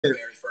The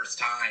very first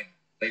time,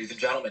 ladies and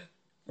gentlemen.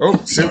 Oh,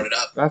 start it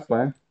up. That's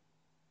fine.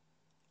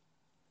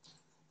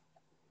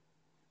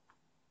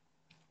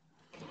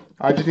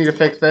 I just need to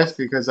fix this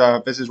because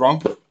this is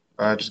wrong.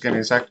 Just give me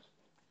a sec.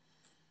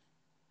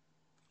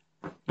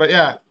 But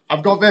yeah,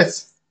 I've got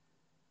this.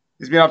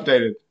 It's been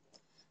updated.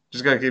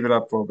 Just gotta keep it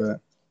up for a bit.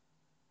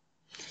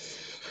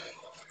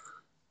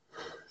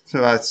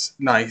 So that's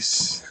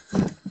nice.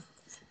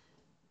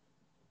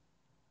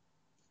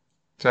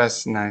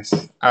 That's nice.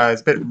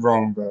 It's a bit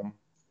wrong though,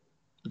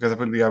 because I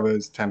put the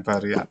others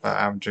 10:30, but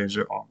I haven't changed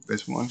it on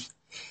this one.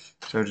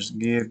 So just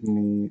give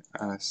me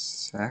a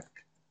sec.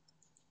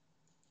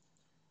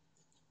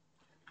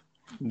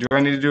 Do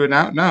I need to do it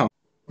now? No.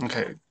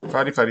 Okay.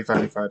 Fuddy.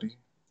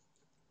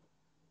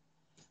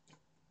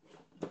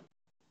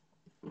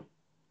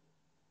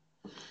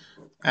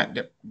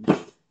 Yep.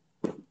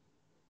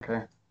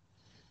 Okay.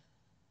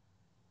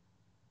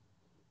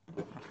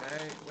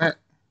 Okay. Wet.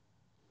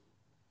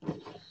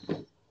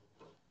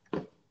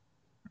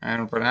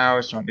 And for now,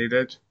 it's not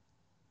needed.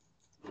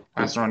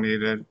 That's not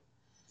needed.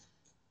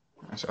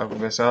 Let's open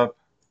this up.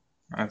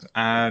 Let's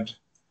add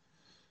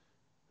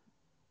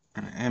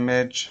an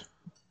image.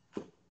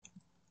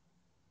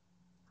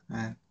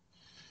 And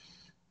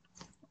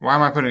why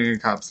am I putting it in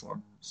caps lock?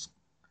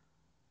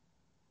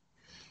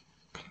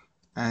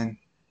 And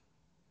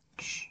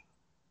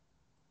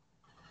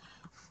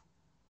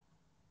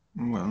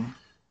well,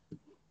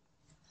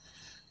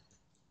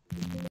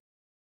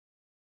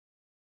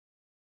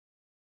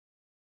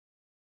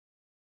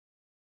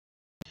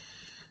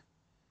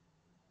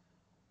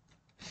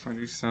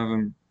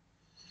 '27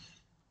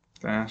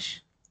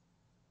 dash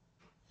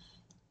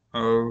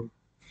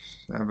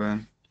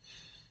 07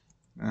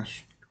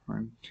 dash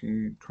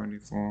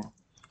 2024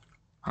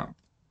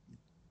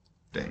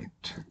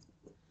 update.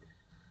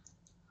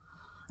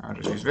 I'll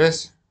just use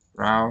this,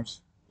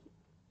 browse,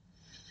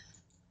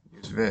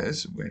 use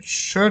this, which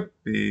should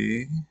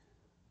be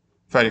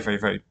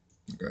 30.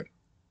 Good.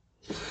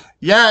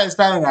 Yeah, it's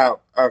better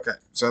now. Okay,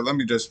 so let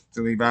me just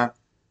delete that.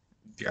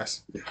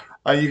 Yes.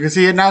 You can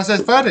see it now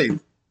says 30.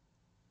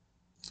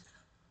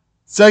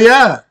 So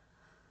yeah.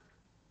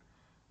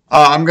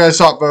 I'm gonna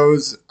stop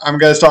those. I'm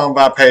gonna start on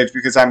that page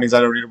because that means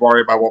I don't need to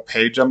worry about what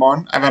page I'm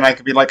on, and then I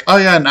can be like, oh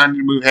yeah, now I need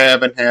to move here,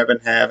 then here,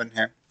 then here, then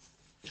here.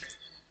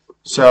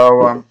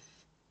 So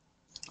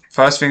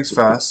first things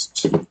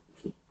first.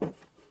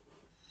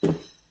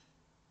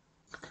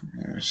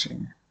 Let's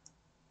see.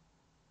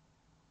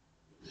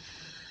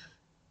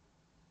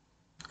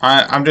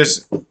 I'm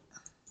just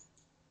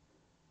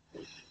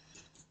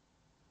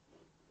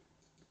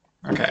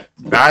okay.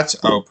 That's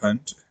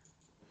opened.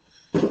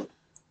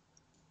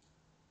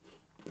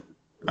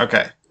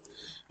 Okay.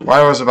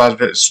 Why was about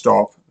to hit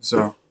stop?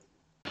 So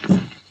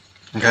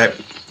okay.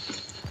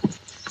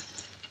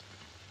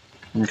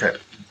 Okay.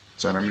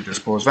 So let me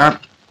just pause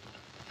that.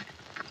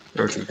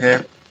 Go to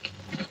here.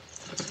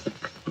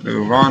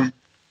 Move on.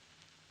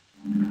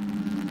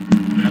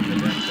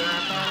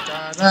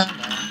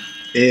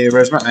 Here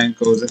is my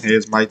ankles and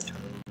here's my toes.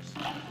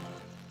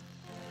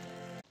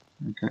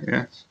 Okay,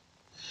 yes.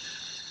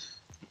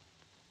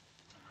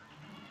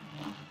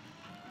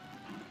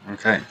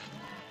 Okay.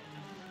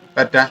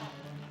 Better.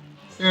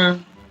 Yeah.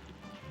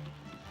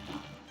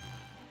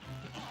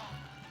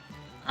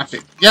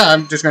 Actually, yeah,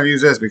 I'm just gonna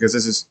use this because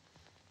this is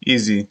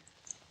easy.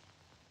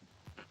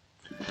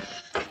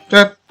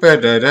 I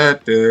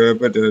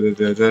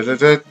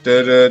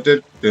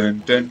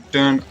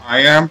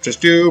am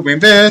just doing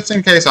this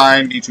in case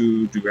I need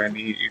to do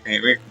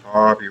anything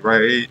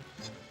copyright.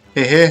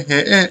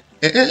 I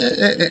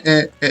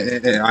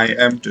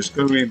am just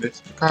doing this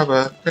to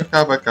cover.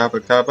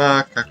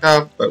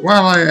 But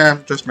while I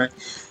am just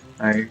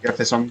I got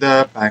this on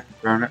the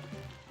background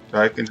so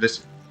I can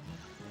listen.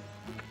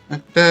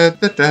 Let's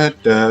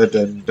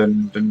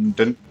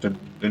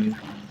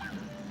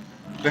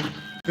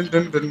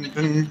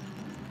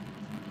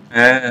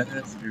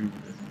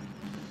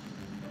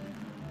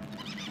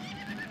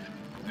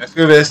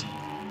do this.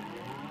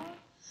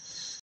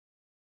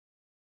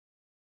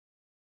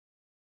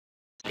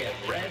 Get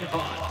red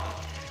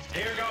hot.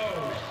 Here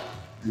goes.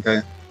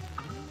 Okay.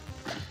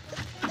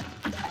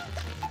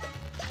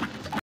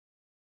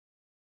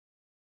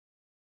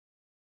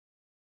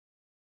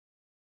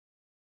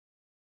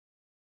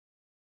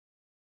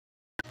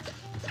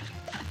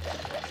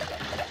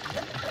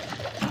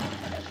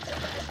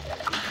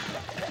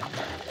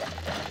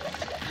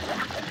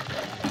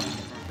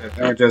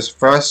 Let me just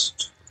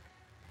first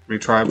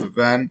retry, but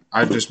then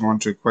I just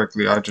want to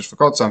quickly, I just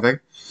forgot something.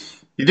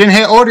 You didn't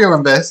hear audio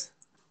in this.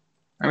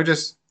 Let me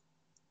just.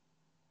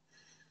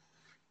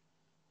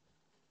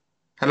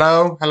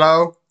 Hello?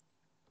 Hello?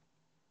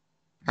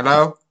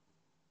 Hello?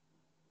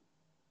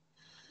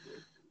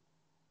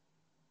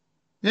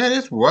 Yeah, it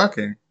is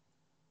working.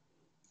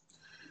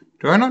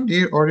 Do I not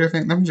need audio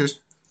thing? Let me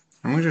just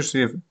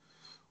see if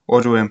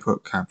audio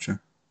input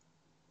capture.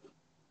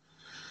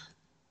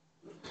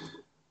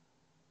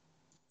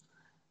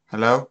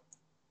 Hello?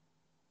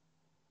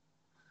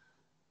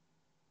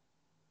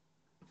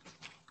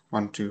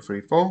 1, 2,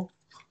 3, 4.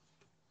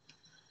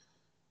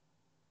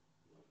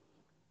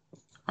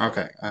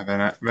 Okay,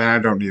 then I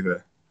don't need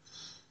it.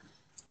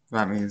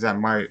 That means that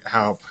might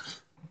help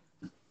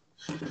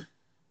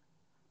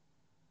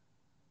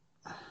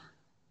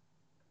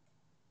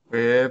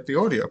with the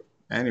audio.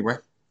 Anyway,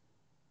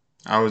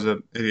 I was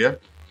an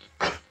idiot.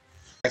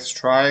 Let's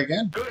try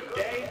again. Good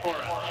day for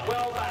a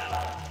swell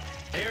battle.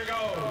 Here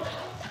goes.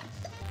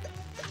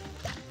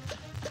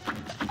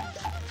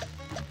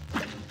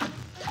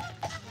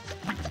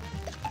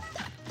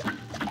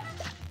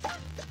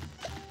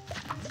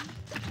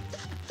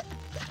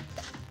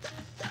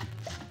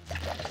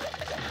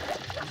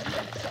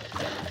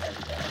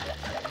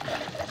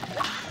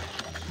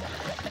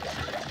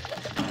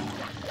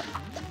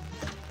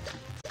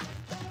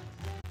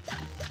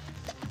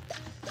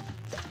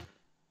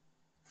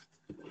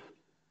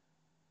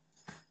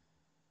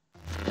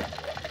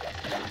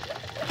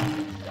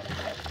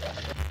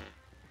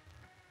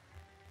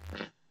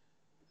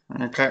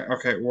 Okay,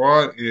 okay,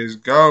 what is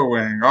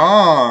going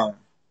on?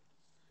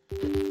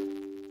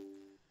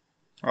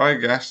 I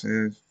guess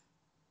is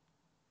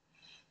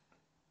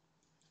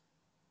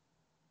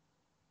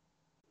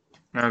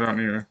I don't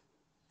need it.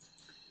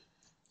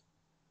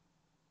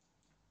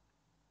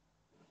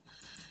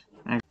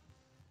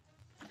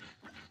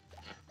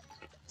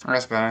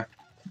 That's better.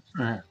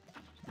 Why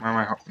am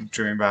I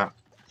doing that?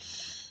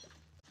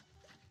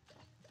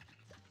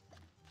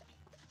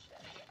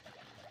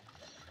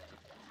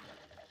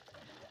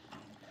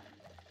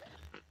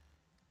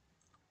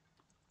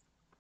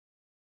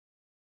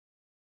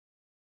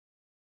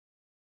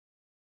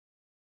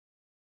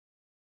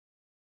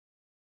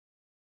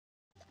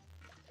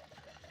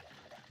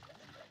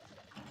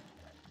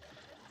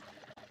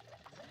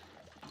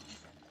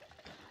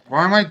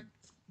 Why am I?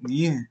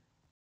 Yeah.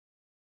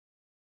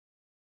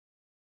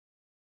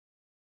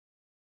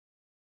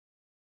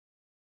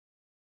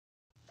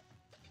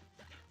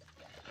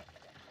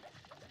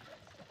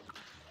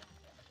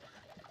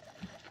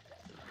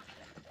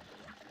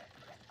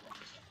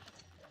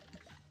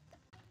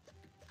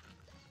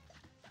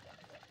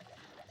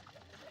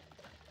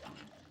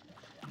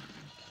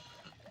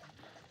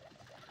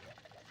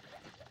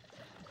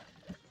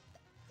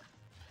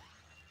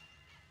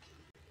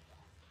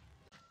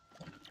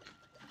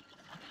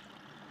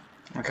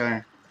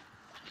 Okay.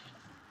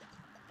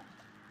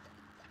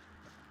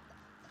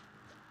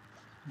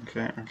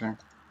 Okay. Okay.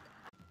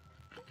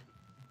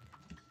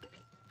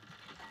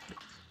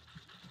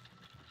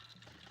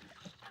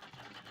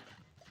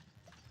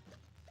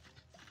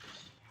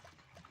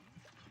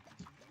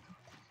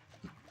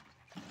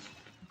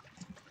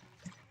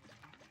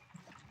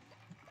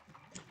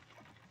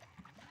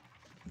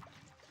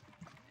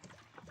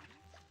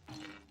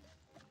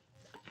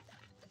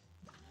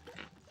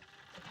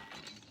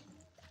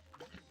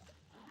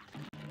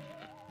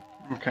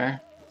 Okay.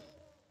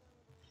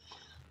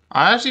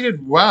 I actually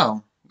did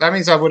well. That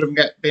means I would have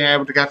been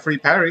able to get free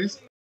parries.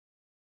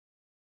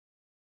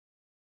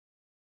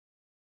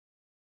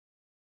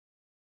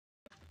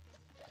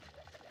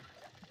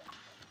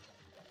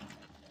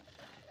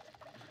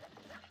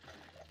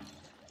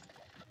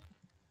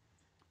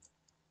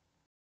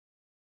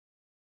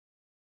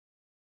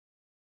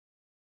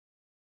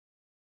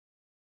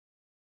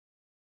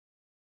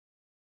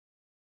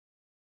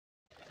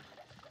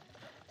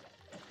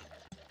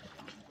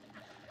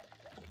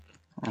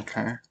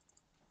 Okay.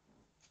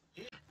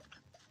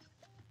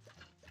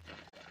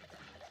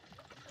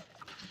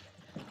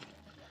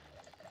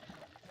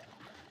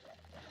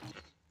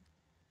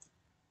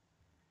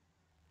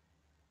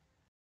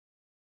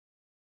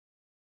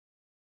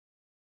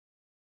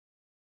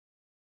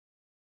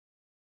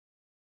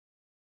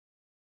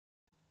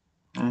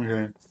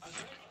 Okay.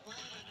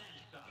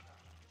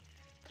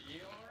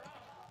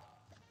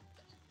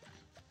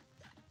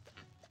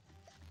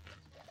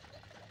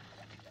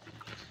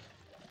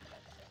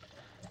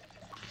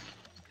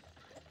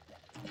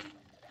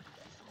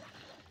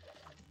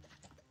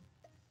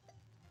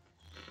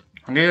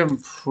 I need to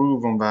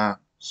improve on that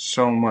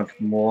so much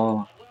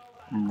more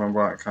than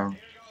what I can.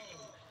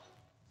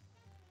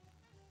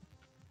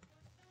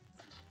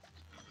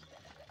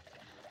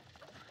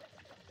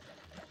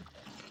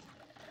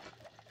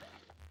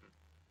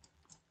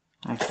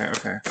 Okay.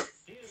 Okay.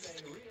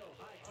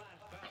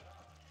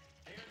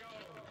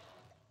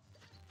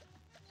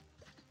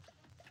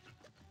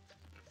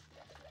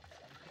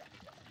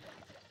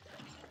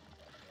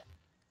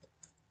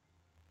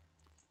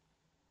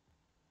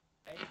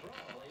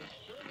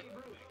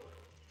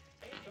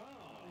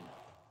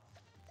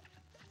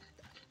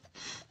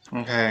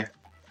 Okay.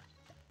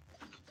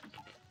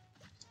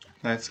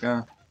 Let's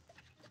go.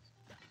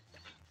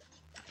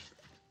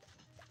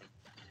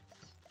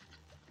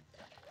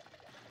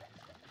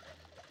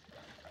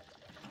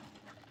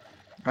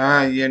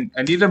 Yeah,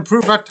 I need to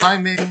improve our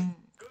timing.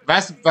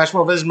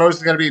 Basketball is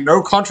mostly going to be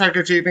no contract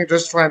achievement,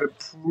 just trying to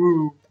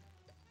prove.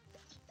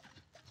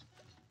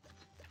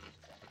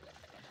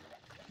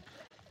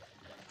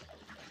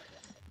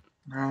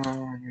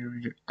 No,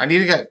 I need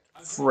to get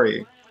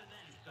free.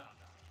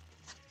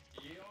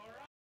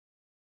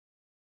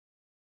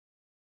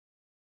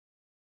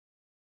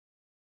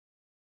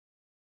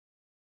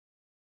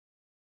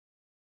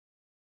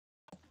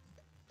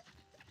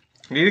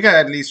 I need to get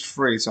at least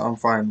 3, so I'm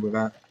fine with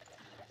that.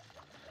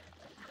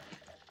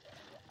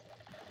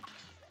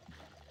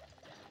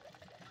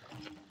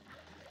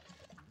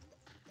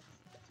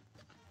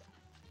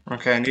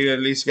 Okay, I need to at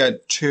least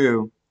get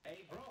 2. A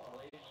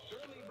brawl is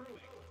surely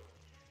brewing.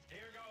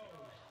 Here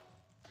goes.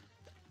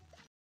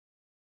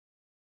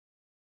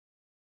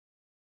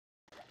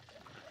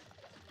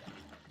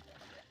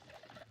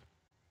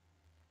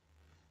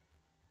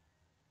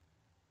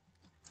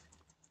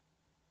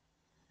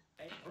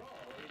 A brawl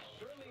is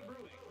surely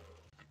brewing.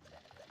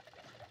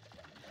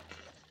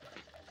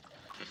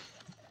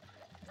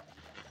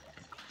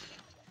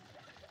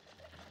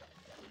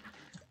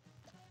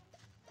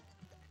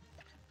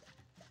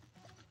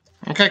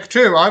 Okay,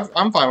 2.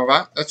 I'm fine with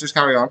that. Let's just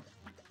carry on.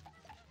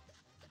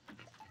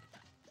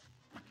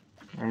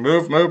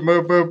 Move, move,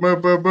 move, move,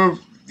 move, move, move.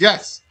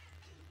 Yes!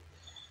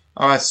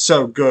 Oh, that's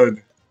so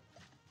good.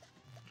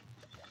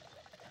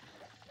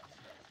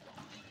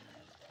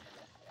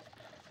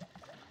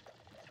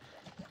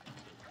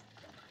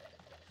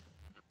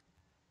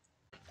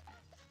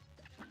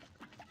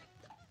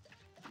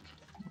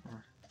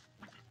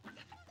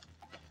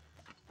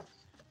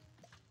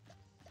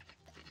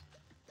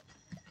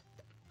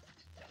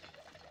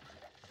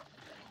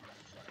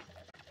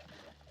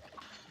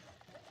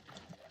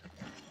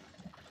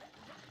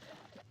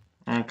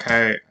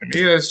 Okay, I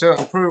need us to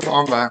improve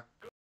on that.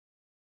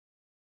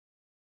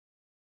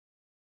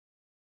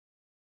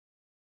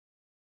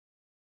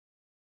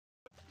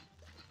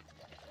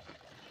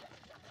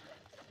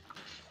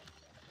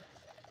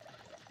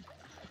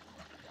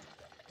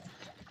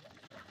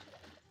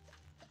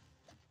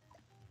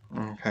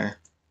 Okay.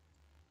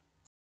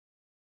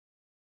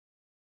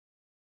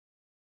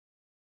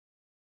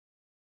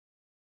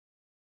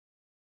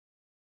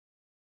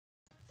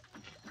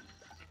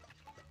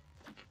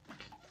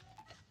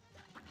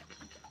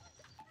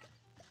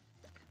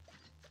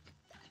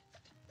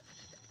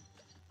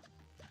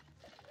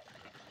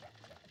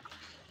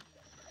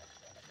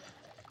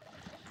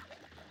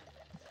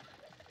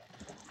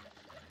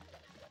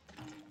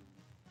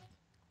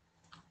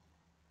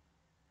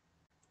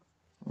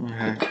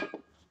 Okay.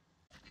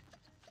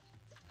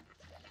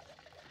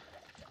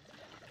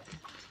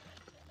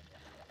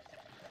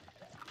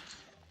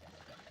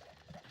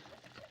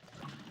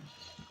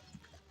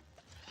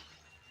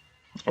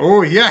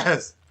 Oh,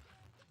 yes!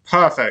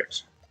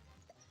 Perfect.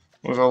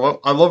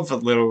 I love the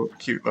little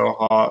cute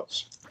little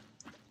hearts.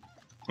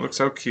 Looks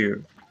so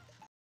cute.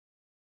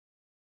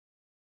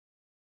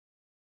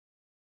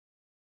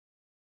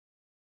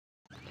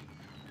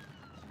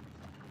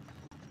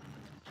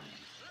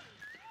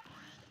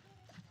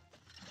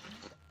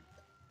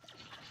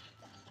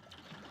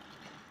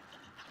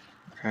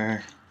 Okay.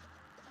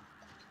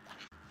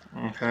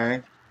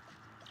 Okay.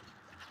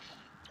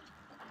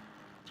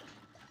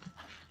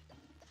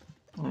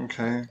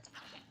 Okay.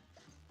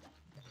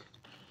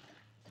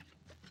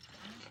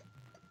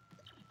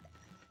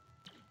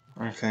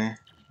 Okay.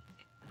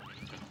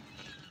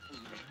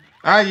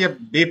 Ah, you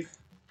beep.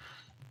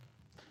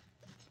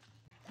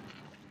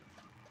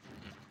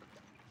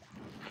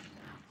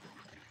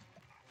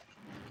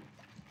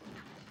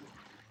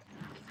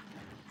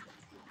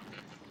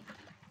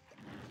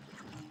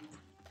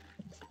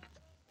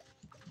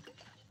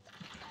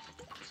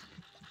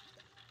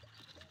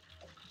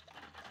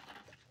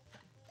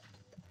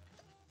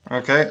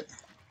 Okay.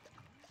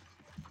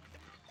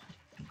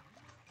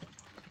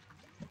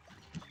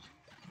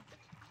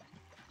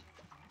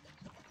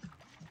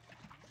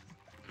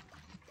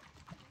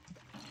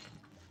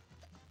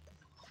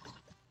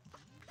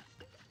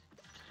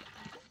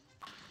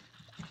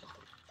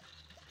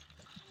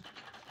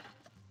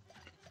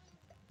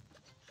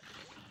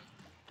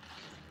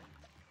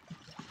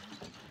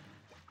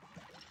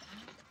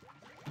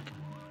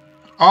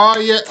 Oh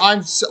yeah, I'm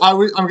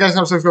guessing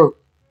I'm so cool.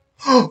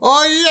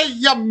 Oh yeah,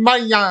 yeah,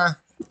 man.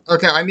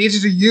 Okay, I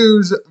needed to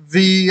use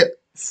the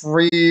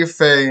 3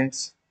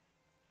 things.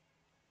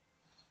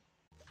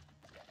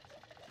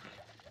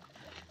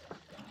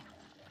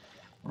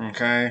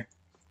 Okay.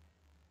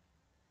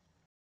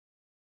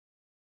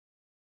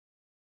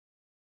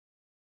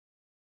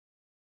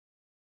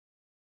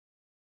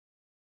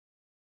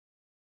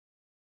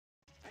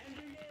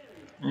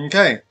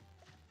 Okay.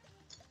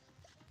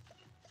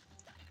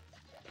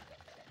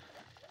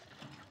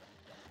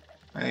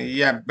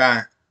 Yeah,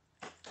 bye.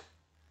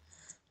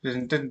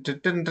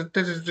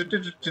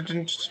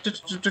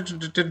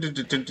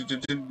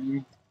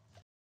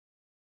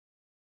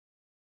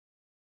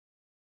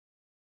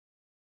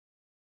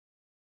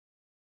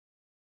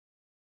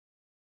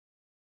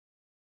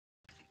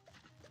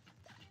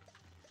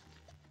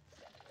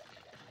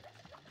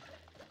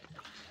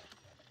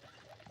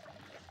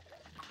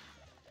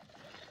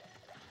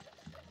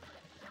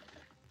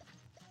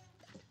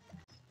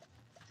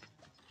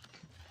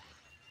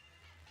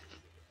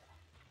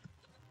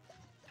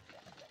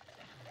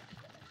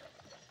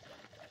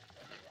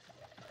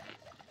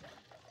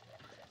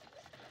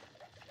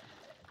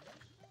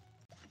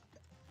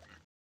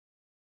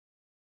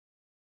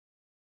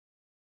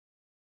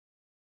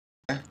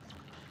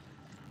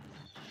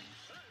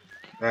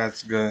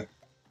 That's good.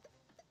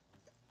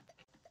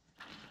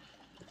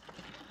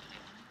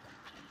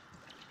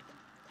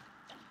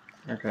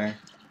 Okay.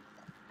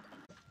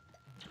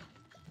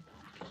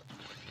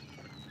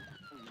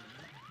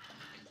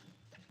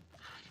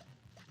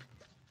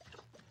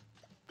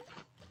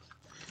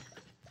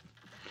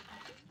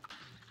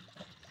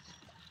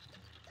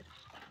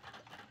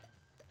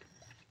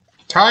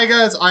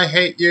 Tigers, I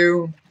hate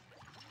you.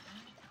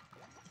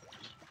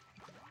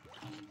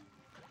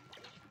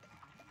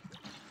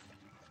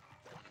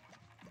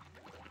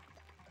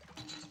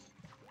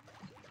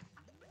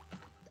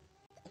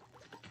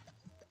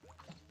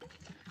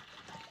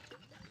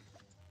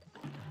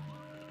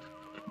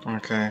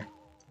 Okay.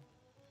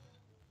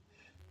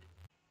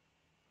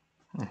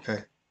 Okay.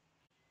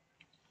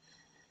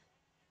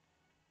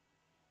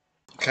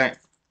 Okay.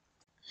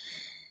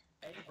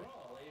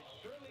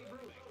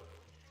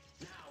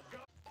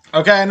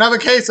 Okay, another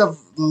case of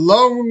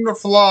lone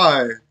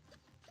fly.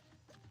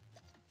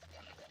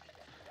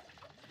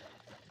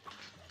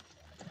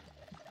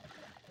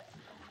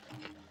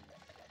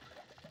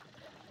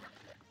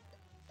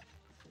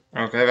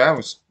 Okay, that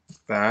was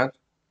bad.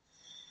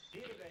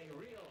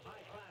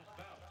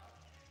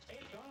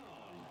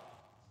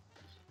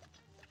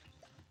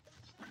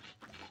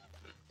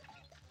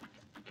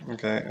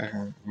 Okay,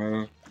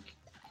 move.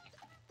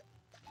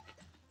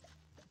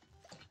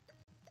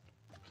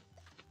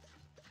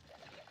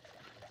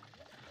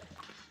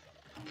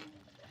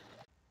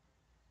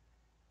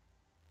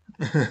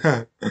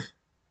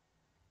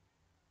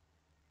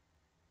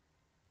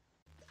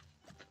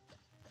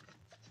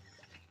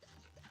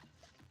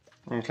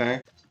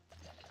 Okay.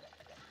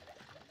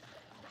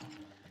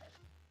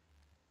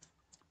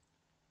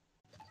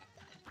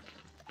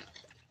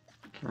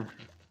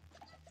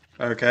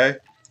 Okay.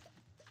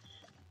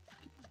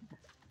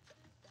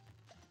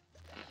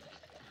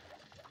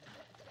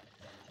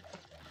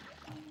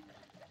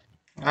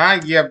 Ah,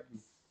 yeah.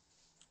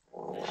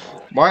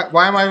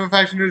 Why am I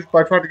infected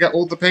by trying to get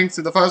all the pinks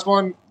in the first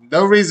one?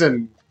 No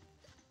reason.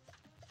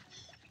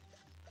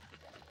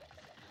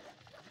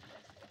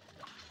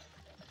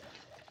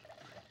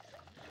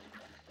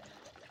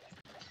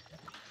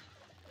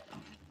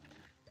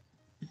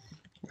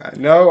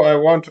 No, I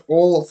want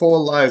all 4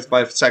 lives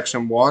by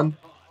section 1.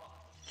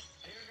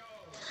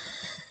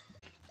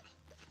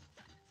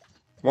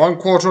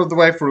 1/4 of the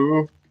way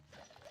through.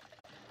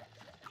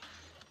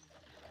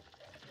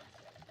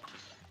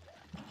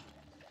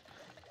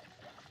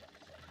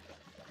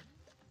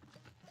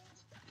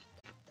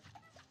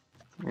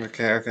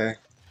 Okay, okay.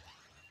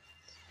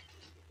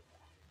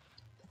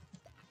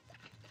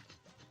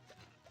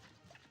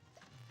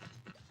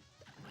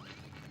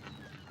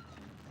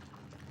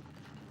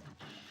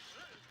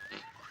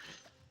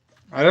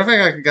 I don't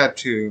think I can get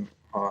too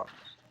hot.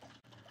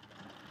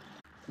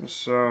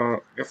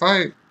 So, if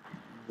I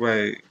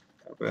wait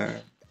a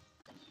bit.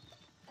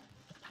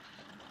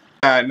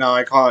 No,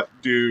 I can't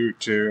do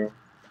 2.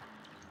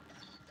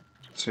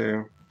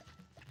 2.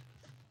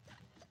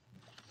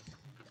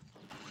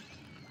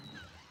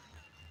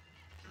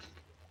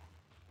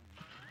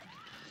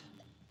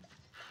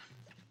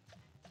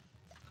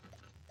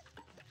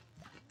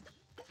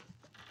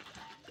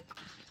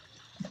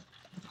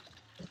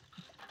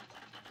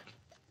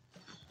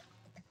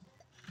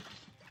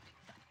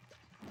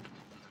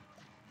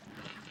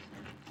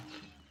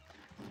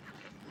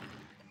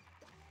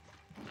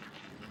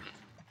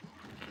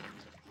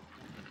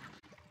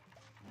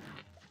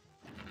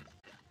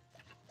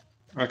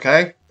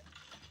 Okay.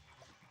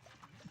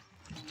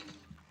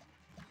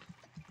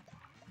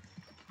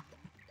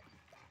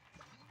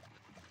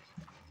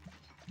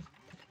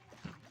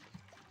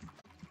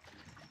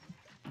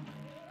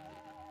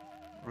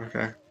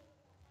 Okay.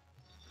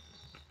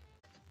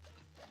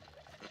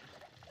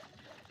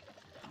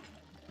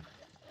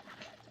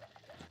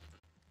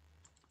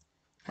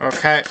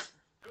 Okay.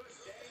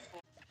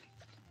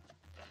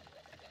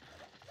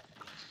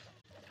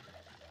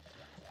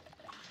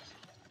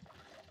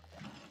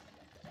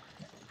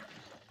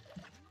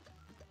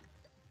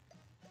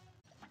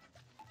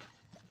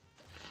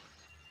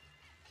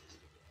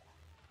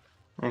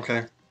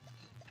 Okay.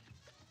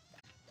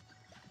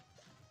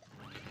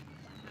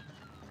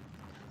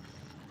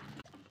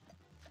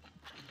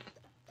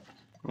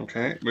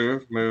 Okay.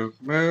 Move,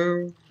 move,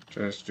 move.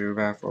 Just do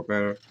that for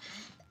better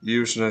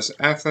useless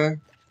effort.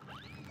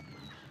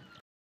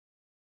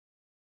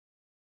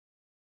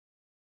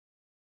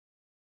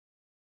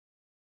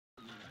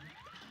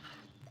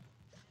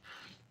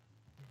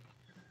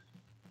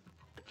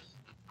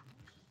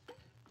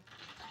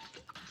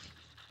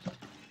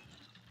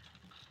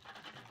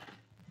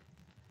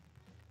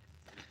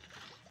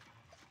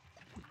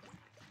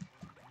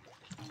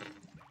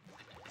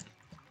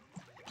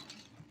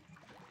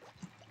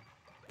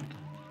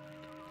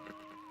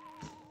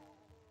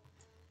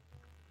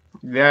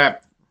 Yeah.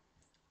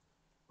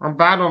 I'm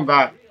bad on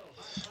that.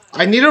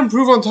 I need to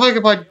improve on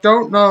Tiger, but I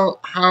don't know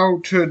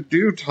how to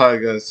do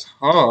Tiger. It's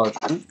hard.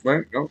 Ooh,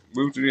 wait, no,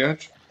 move to the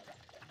edge.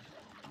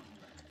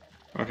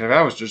 Okay,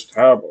 that was just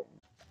terrible.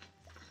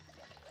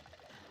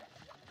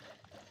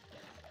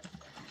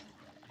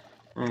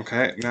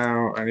 Okay,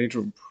 now I need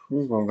to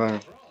improve on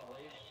that.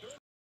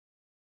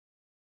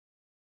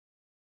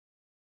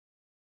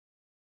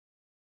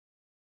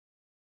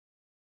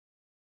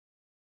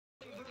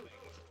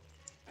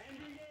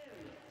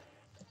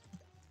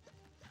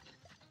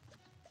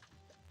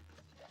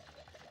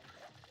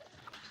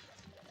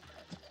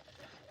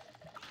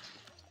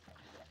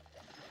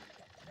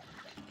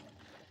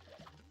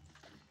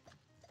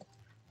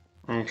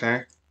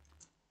 Okay.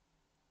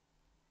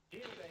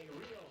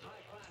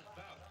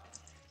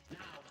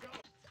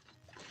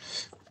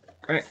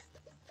 Great.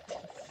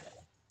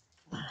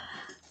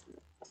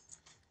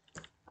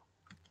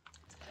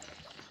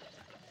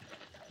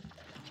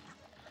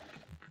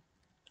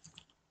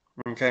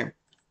 Okay.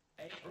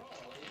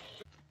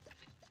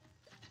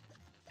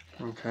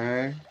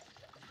 Okay.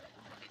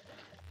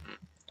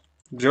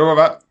 Deal with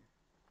that.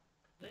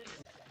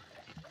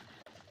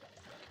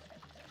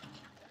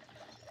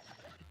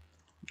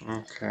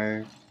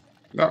 Okay.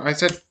 No, I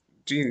said,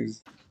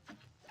 jeez.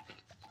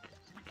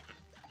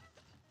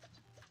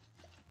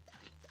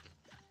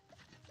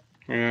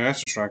 Yeah,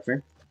 that's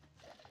distracting.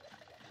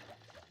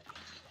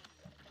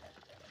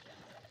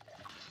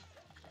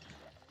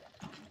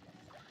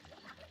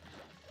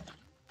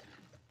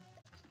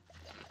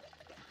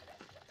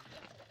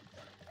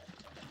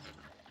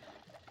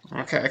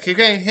 Okay, I keep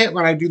getting hit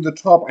when I do the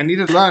top. I need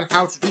to learn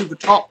how to do the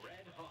top.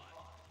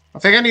 I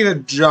think I need to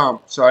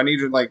jump, so I need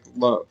to, like,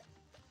 look.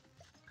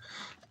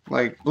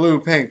 Like, blue,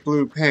 pink,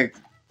 blue, pink.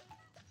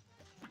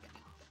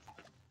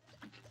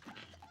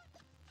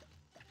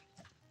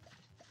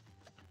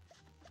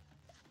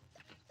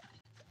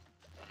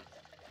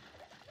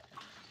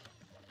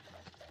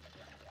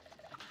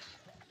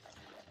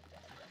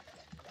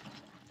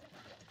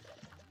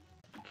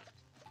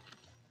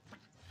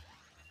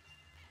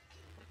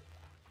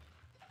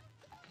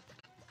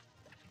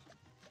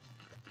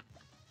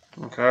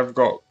 Okay, I've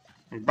got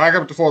back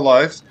up to 4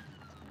 lives.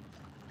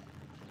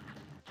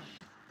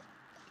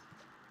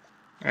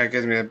 That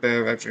gives me a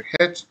bit of extra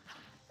hit.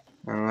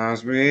 And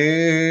allows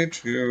me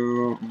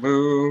to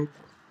move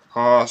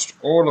past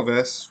all of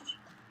this.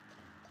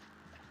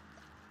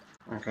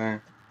 Okay.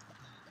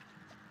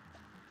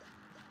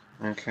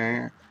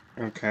 Okay.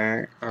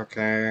 Okay.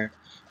 Okay.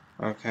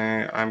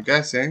 Okay. I'm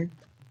guessing.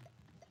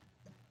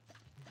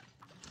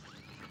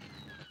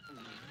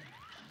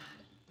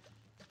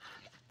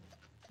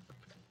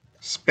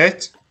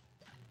 Spit.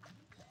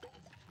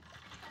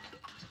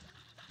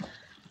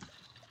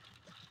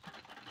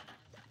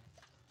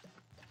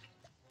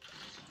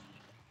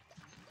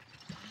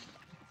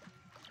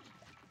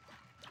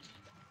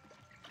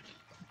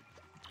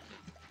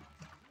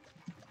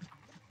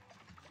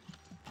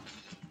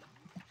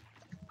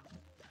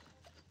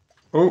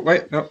 Oh,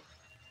 wait, no.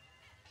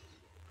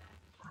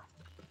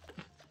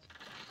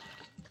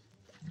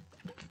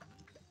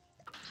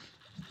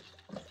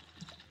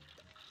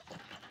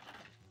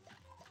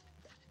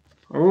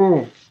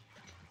 Oh.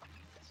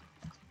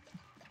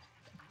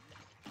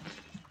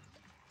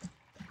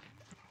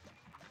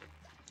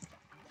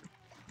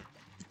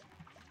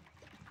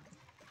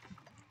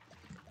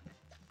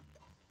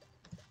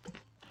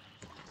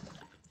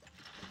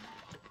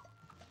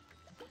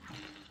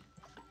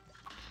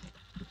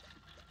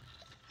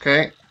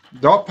 Okay.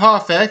 Not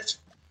perfect,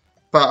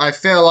 but I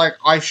feel like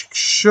I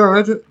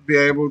should be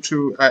able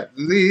to at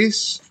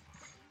least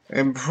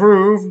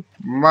improve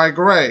my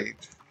grade.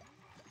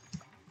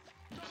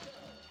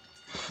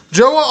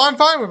 Joe, I'm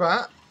fine with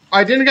that.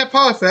 I didn't get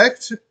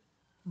perfect,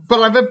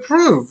 but I've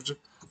improved.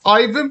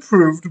 I've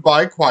improved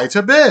by quite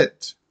a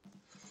bit.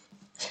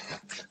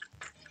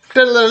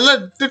 And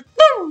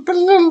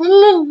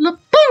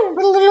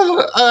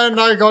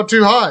I got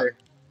too high.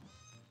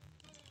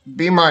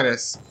 B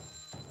minus.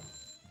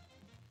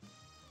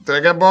 Did I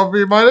get above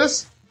B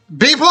minus?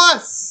 B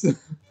plus!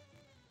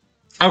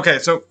 Okay,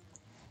 so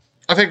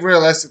I think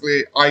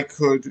realistically I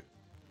could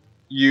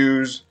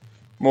use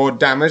more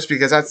damage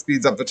because that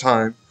speeds up the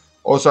time.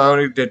 Also, I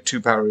only did 2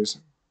 parries.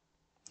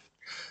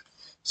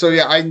 So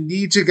yeah, I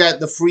need to get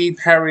the free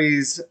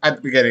parries at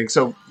the beginning.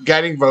 So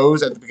getting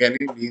those at the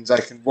beginning means I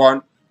can,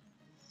 one,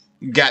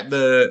 get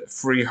the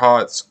free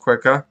hearts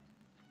quicker.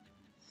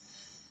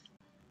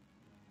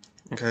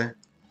 Okay.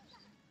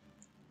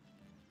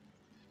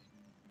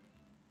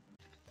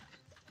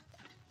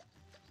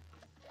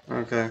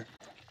 Okay.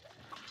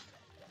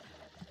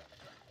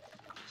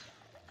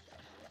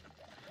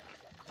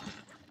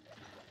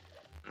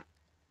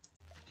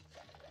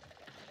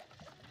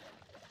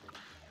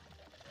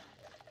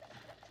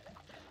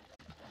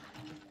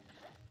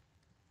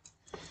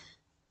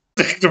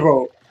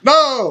 Predictable.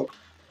 No!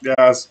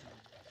 Yes.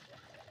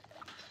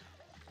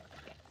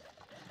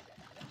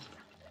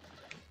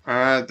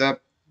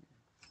 That.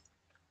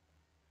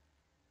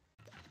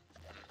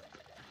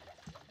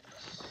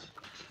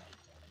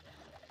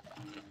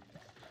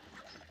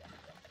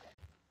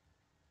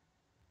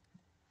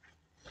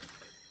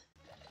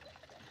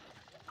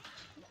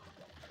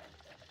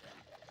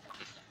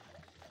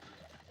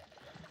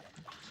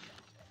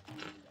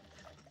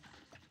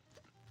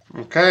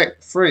 Okay,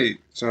 free.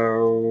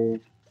 So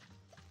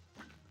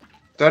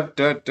Da,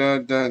 da, da,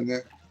 da, da.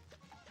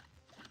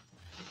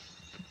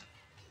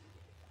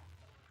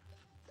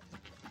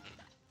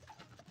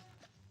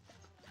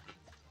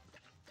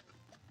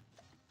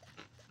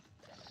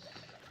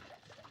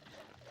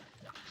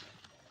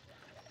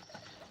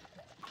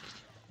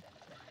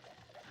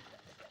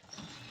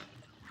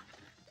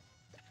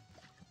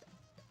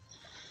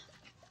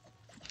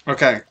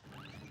 Okay.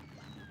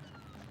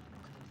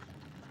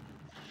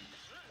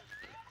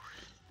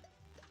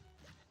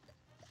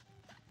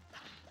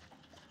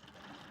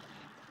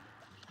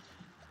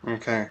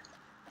 Okay.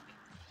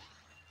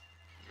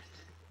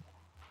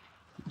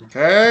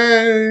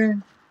 Okay.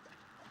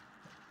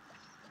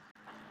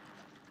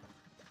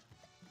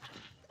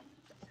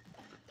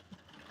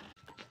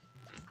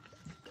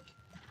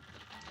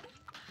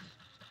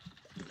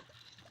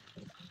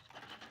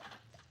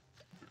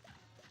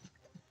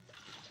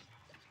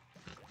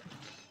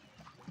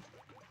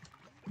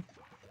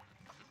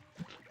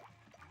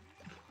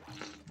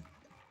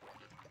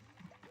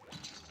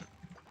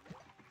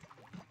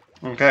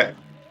 Okay.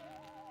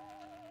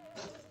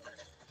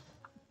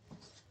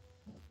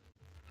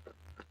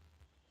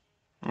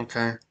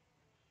 Okay.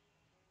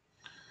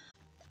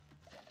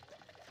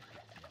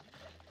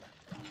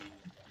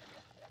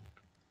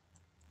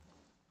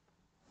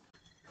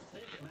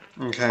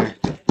 Okay.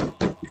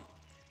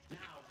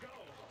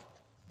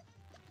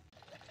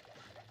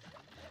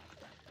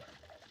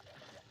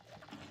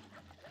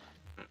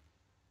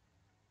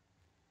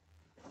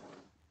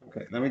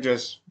 Okay. Let me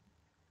just.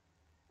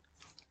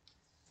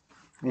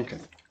 Okay.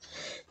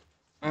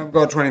 I've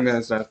got 20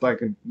 minutes left. I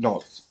can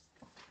not.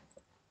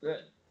 Good.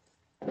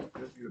 I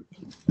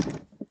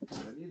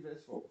need this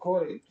for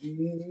recording.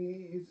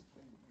 Please.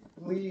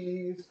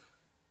 Please.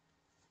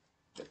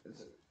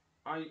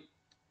 I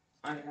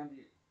I am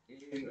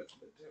in the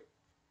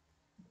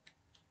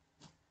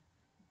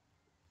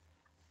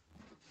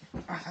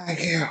thank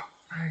you.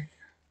 Thank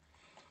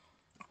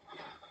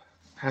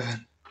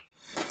heaven.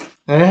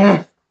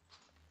 Ah.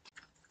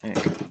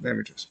 Okay, let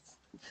me just.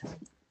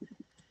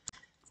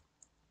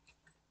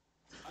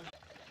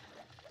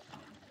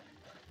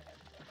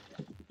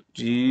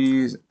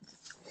 Jeez.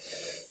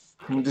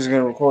 I'm just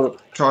gonna record it,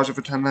 charge it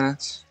for 10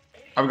 minutes.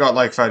 I've got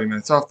like 30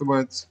 minutes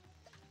afterwards.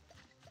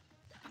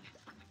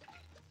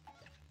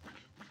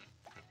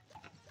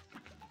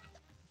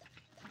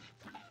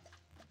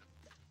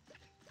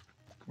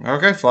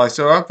 Okay, fly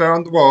still up there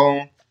on the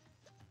wall.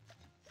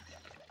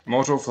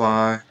 Immortal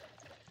fly.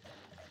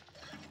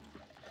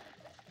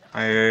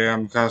 I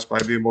am cast by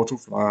the immortal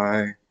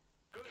fly.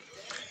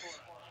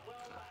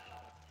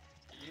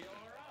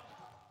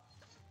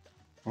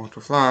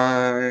 Immortal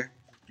fly.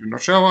 Do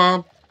not show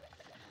up.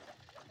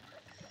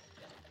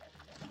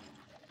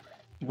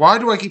 Why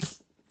do I keep...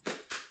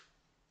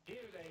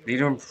 Need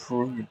to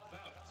improve.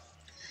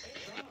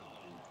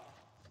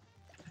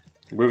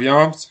 Move your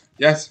arms.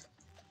 Yes.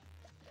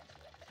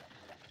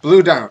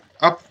 Blue down.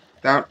 Up.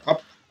 Down.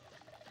 Up.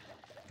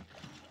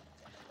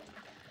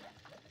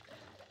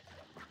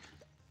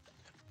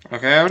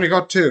 Okay, I only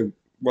got two.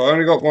 Well, I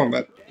only got one,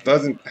 but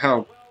doesn't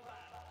help.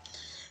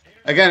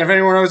 Again, if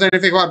anyone knows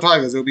anything about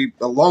tigers, it'll be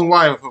a long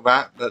while for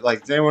that. But, like,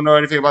 does anyone know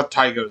anything about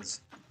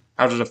tigers?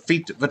 How to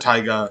defeat the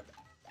tiger?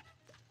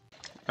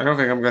 I don't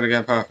think I'm gonna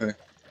get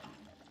perfect.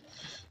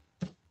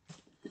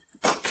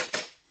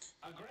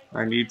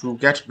 I need to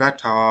get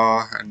better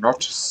and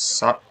not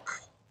suck.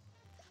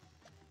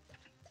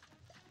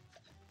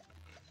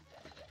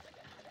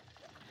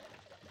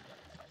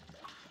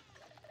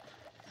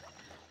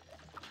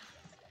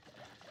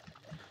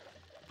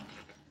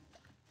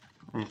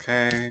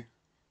 Okay.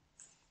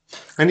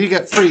 I need to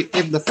get three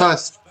in the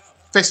first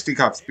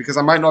fisticuffs because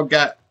I might not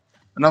get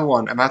another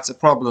one, and that's a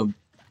problem.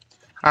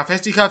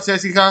 Fisticuffs,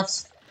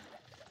 fisticuffs.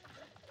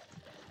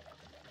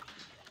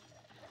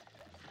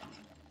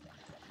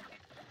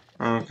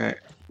 Okay.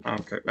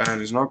 Okay,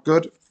 that is not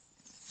good.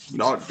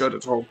 Not good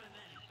at all.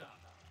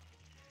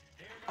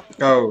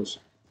 Goes.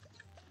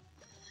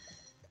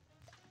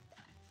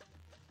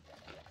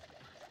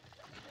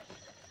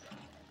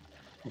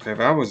 Okay,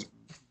 that was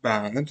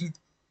bad.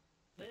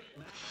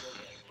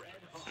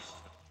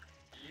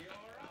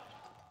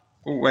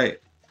 Oh, wait.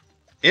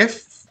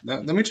 If...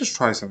 Let me just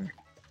try something.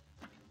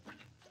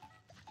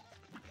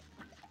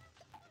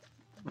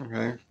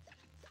 Okay.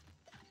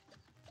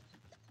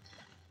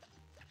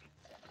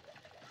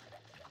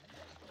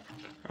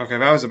 Okay,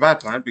 that was a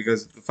bad time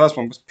because the first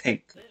one was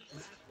pink.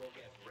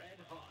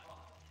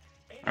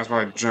 That's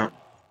why I jumped.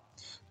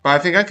 But I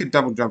think I could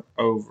double jump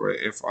over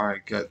it if I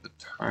get the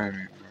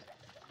timing.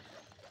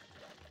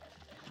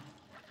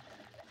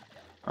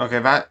 Okay,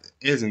 that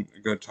isn't a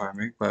good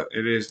timing, but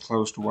it is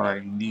close to what I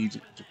need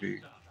it to be.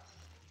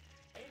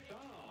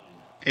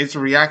 It's a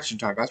reaction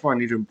time. That's what I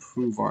need to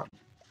improve on.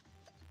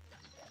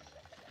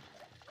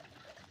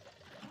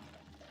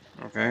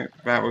 Okay,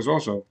 that was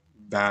also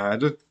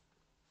bad.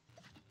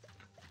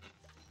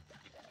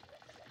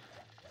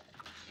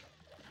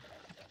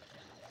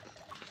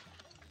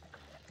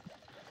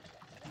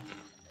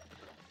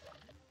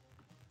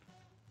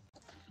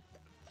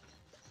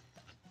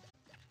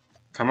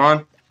 Come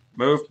on.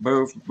 Move,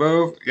 move,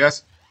 move.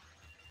 Yes.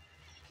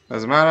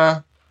 Doesn't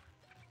matter.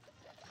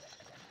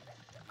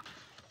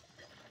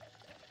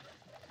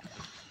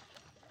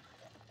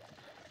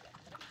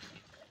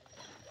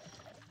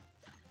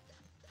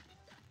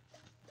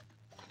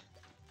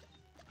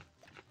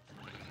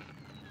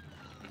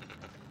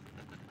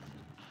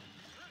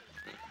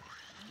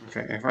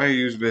 Okay, if I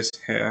use this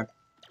here.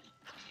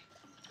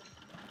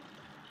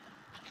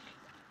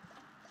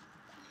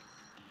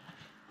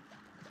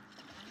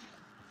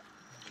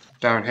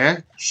 Down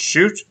here.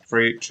 Shoot.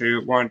 3,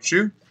 2, 1,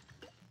 shoot.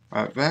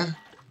 Right there.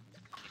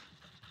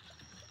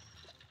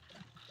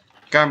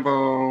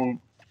 Gamble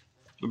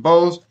the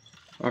balls.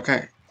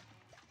 Okay.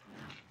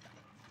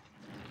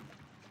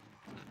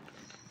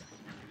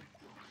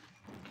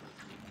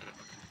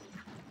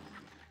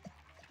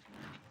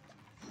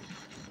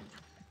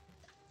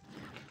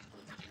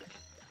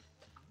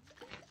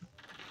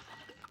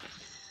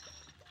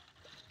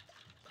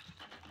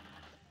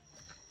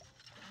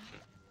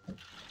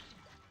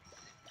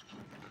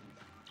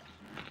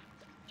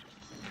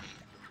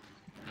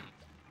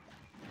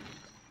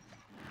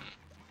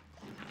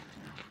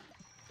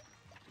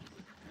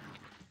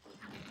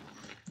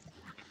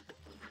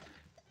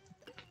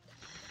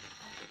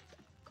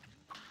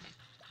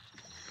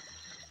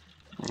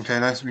 Okay,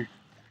 nice to meet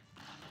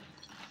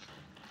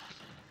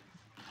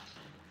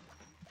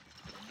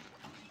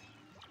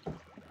you.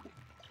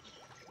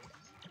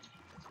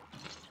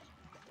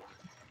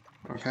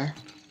 Okay.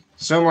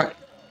 So my...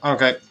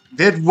 Okay.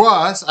 Did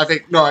worse. I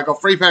think... No, I got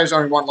 3 parries,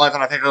 only 1 life,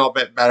 and I think I got a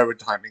bit better with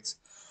timings.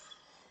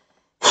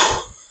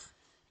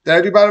 Did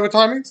I do better with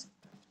timings?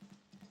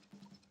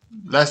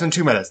 Less than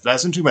 2 minutes.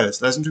 Less than 2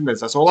 minutes. Less than 2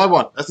 minutes. That's all I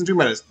want. Less than 2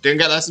 minutes. Didn't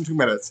get less than 2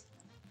 minutes.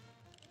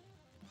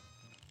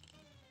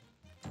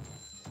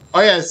 Oh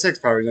yeah, 6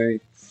 parries I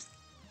need.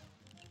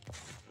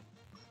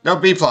 No,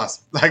 B+.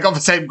 I got the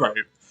same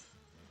grade.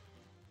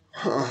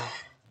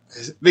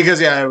 Because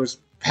yeah, it was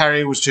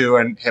parry was 2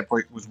 and hit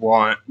point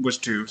was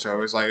 2, so it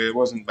was like it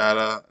wasn't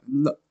better.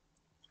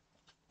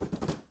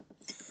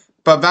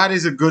 But that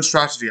is a good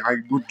strategy. I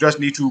would just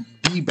need to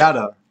be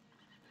better.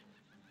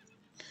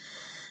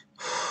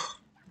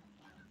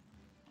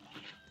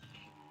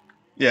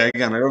 Yeah,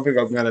 again, I don't think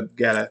I'm gonna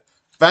get it.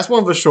 That's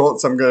one of the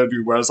shorts I'm gonna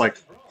do where it's like.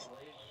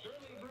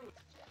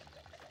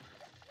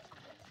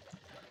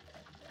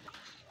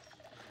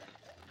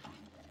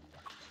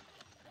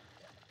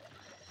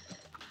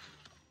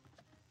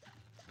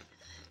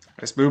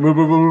 Let's move, move,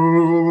 move, move,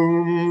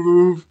 move, move,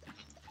 move.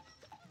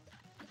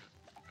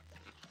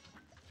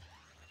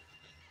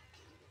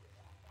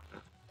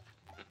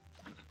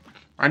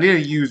 I need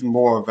to use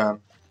more of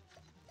them.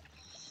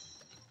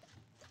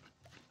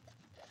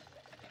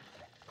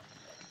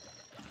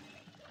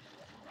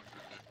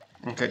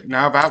 Okay,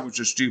 now that was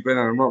just stupid,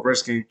 and I'm not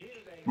risking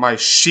my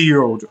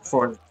shield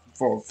for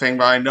a thing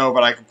that I know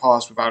that I can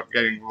pass without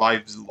getting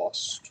lives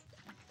lost.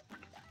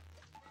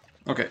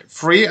 Okay,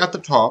 3 at the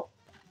top.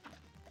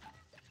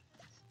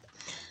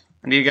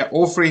 I need to get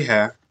all 3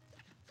 here.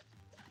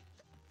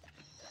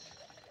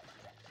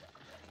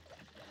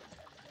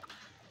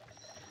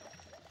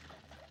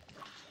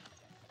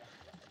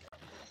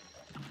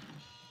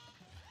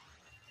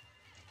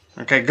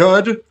 Okay,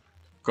 good.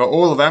 Got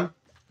all of them.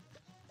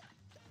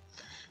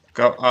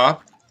 Go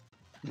up.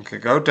 Okay,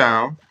 go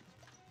down.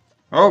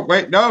 Oh,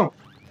 wait, no.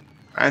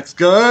 That's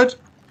good.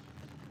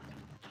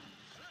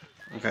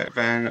 Okay,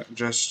 then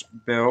just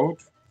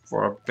build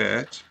for a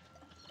bit.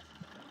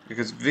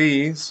 Because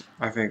these,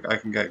 I think I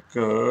can get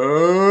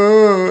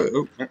good.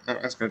 Oh,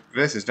 that's good.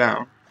 This is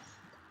down.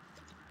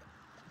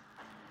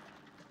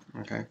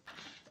 Okay.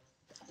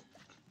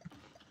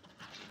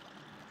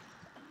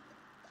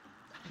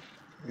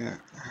 Yeah.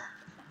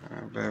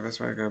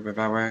 This way, go a bit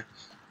that way.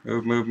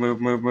 Move, move,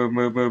 move, move, move,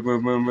 move, move,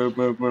 move, move, move,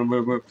 move, move,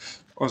 move,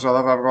 move. Also, I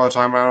love having all the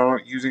time around, I'm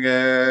not using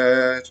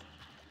it.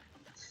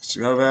 Let's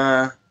go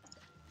there.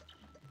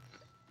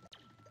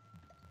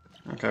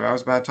 Okay, that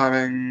was bad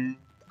timing.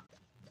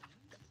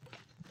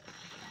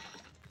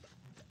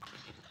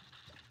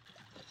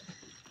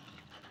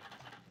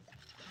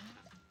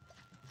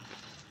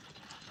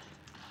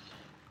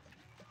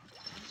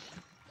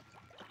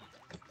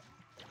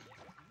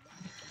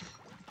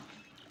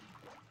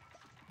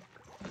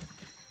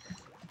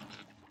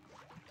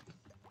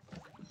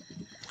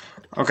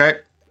 Okay.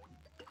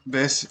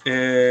 This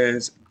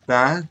is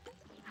bad.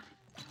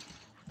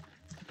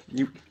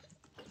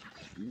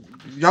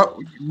 Yo,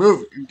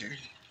 move. You're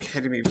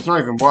kidding me. It's not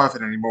even worth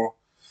it anymore.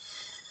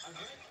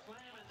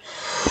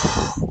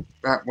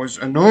 That was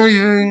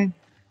annoying.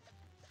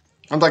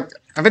 I'm like,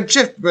 I've been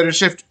shift, but a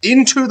shift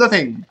into the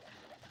thing.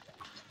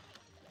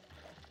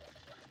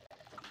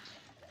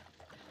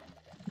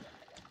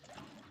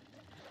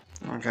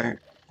 Okay.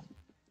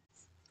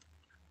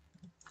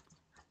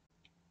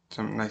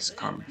 Some nice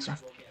calming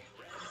stuff.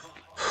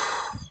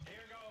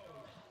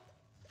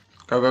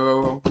 Go,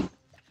 go, go, go.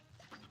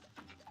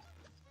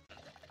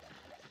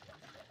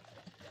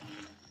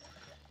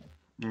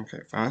 Okay,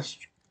 fast.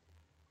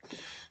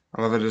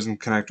 I love it doesn't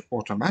connect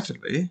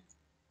automatically.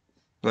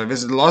 Like,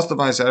 this is the last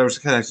device I was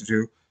connected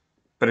to.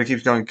 But it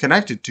keeps going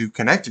connected to,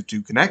 connected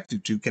to,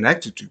 connected to,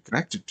 connected to,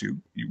 connected to.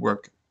 You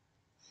work.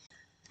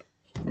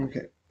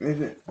 Okay.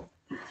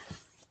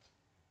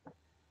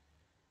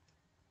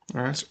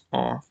 That's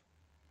off.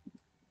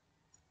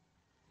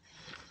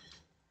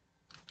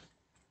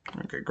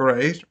 Okay,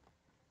 great.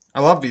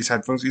 I love these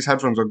headphones. These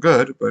headphones are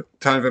good, but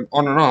turning them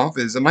on and off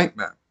is a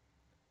nightmare.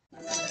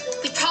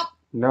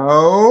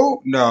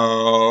 No,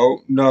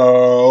 no,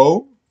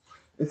 no.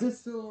 Is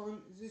this still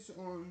on? Is this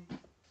on?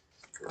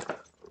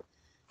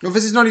 No,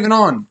 this is not even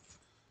on.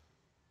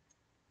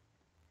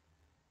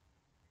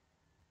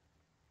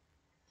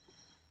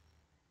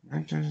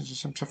 There's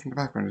some stuff in the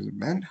background. Is it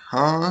meant?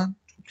 Huh?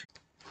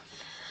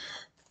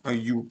 Are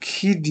you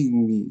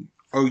kidding me?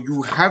 Are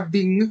you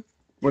having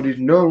what is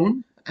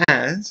known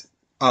as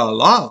a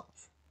laugh?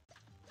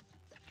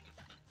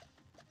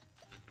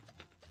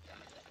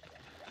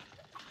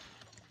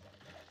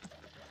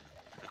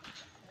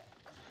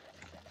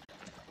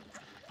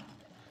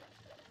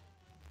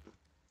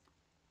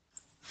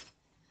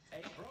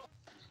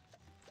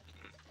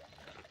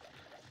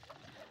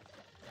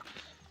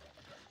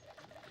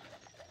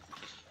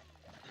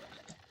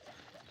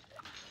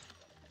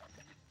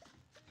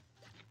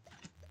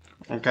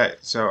 Okay,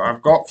 so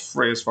I've got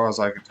 3 as far as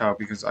I can tell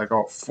because I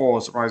got 4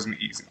 surprisingly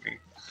easily.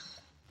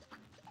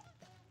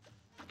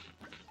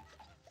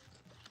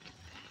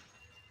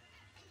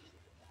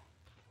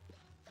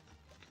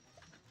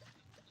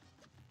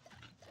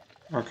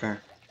 Okay.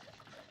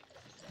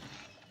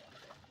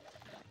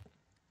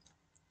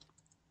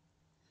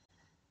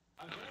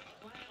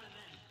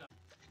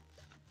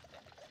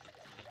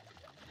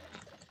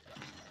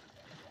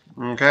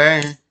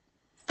 Okay.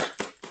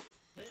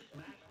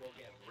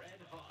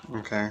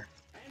 Okay.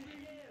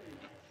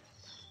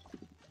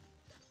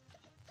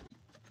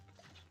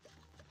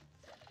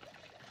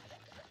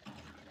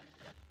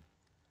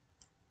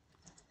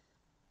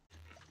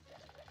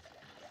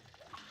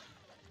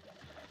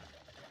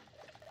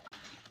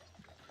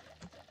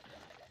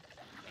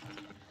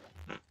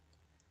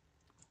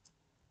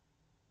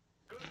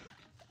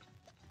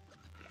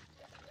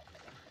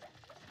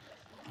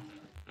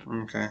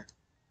 Okay.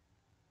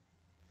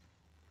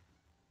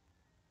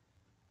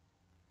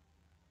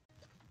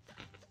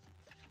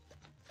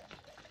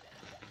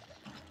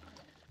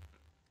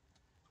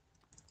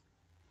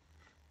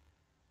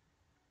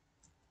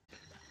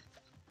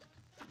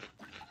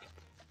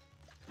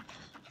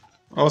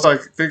 Also, I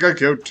think I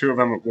killed 2 of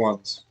them at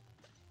once.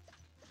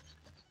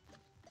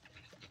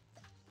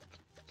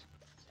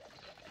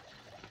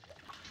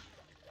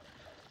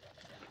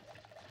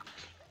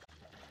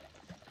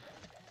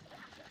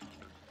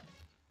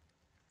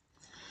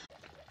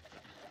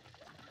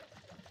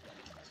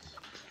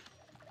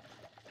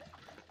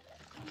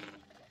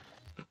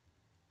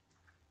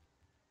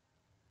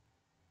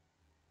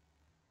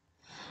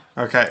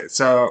 Okay,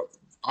 so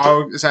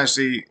I'll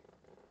essentially,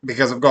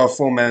 because I've got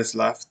 4 minutes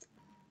left.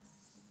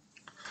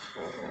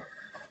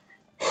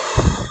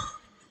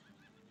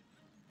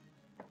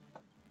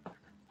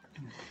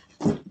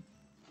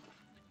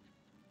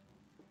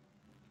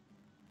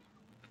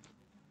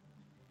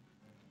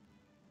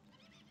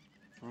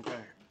 Okay.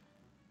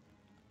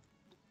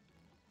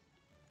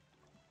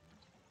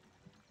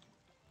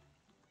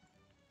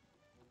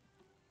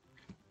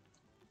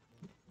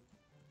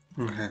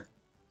 Okay.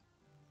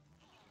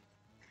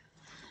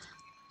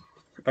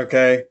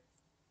 Okay.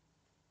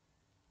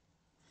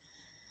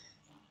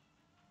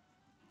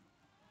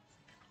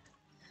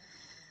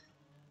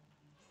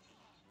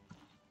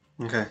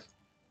 Okay.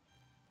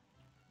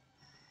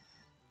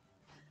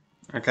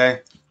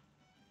 Okay.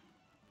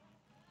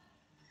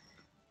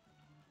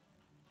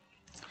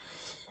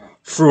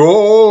 For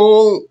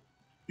all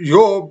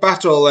your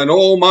battle and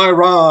all my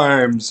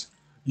rhymes,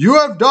 you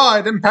have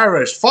died and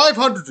perished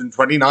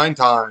 529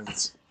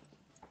 times.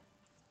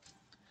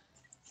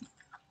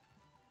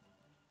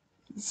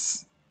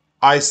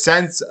 I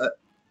sense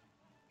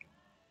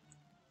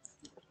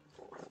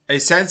a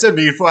sense of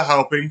need for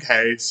help in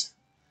case.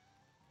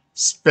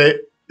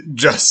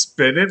 Just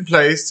spin in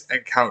place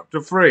and count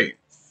to 3.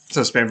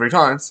 So spin 3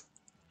 times.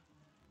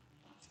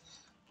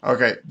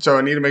 Okay, so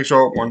I need to make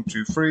sure 1,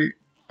 2, 3.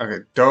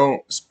 Okay,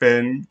 don't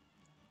spin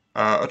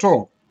at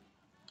all.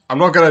 I'm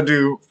not gonna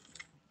do.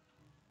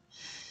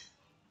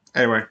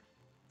 Anyway.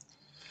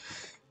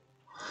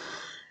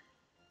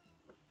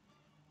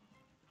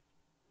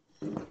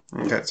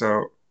 Okay,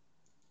 so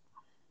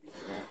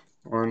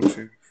 1,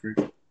 2, 3.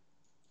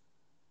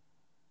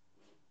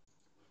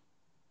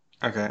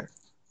 Okay.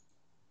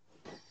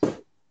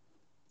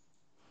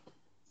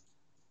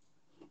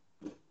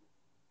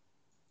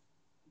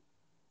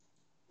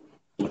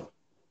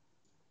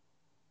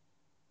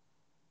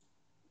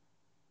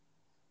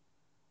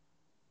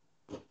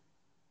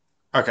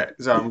 Okay,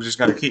 so I'm just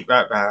gonna keep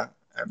that there,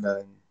 and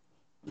then.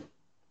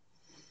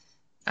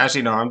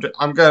 Actually, no.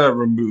 I'm gonna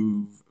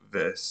remove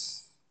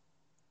this.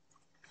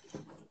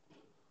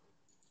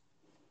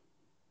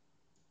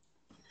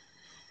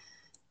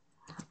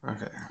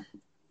 Okay.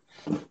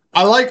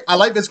 I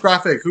like this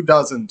graphic. Who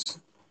doesn't?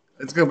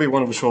 It's gonna be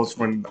one of the shorts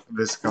when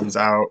this comes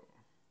out.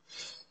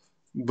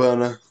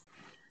 burner.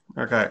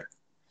 Okay.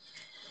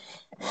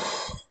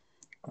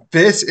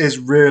 This is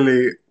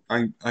really...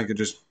 I could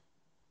just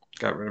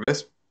get rid of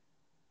this.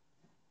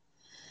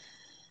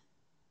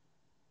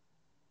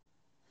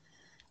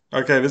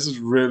 Okay, this is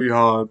really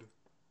hard.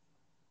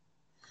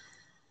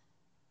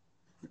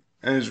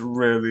 And it's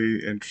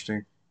really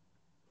interesting.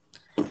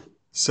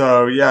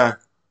 So, yeah.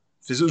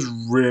 This was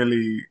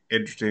really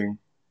interesting.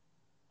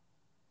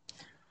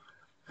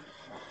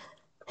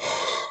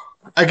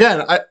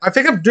 Again, I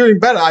think I'm doing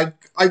better.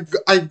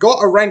 I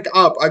got a rank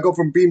up. I got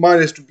from B-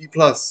 to B+,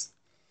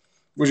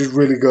 which is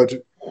really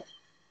good.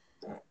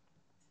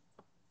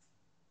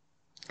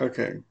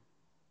 Okay.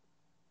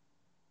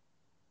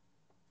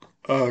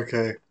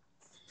 Okay.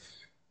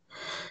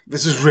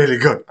 This is really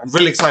good. I'm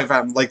really excited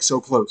that I'm like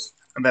so close.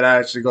 And then I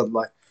actually got the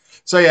like.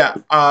 So yeah,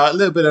 a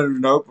little bit of a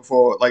note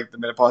before like the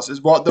minute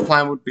passes. What the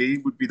plan would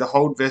be to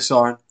hold this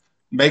on,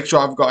 make sure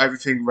I've got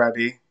everything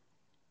ready,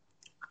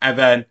 and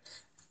then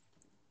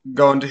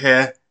go into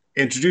here,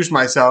 introduce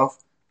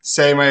myself,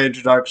 say my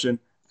introduction,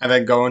 and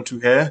then go into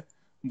here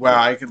where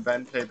I can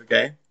then play the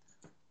game.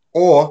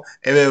 Or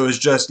if it was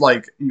just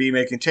like me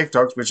making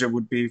TikToks, which it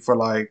would be for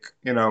like,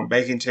 you know,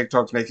 making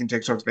TikToks, making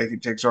TikToks, making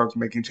TikToks,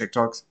 making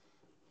TikToks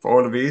for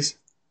all of these.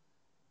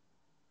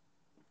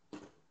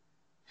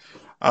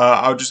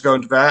 I'll just go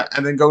into that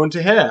and then go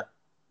into here.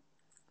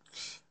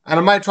 And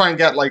I might try and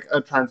get like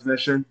a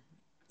transmission.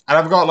 And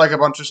I've got like a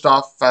bunch of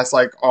stuff that's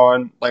like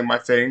on like my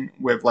thing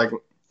with like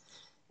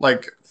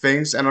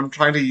things, and I'm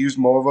trying to use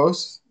more of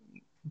those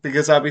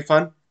because that'd be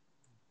fun.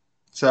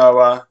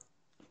 So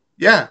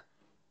yeah.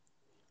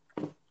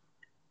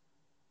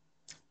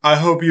 I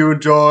hope you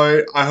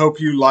enjoy. I hope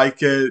you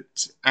like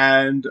it.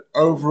 And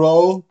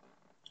overall,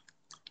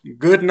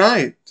 good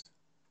night.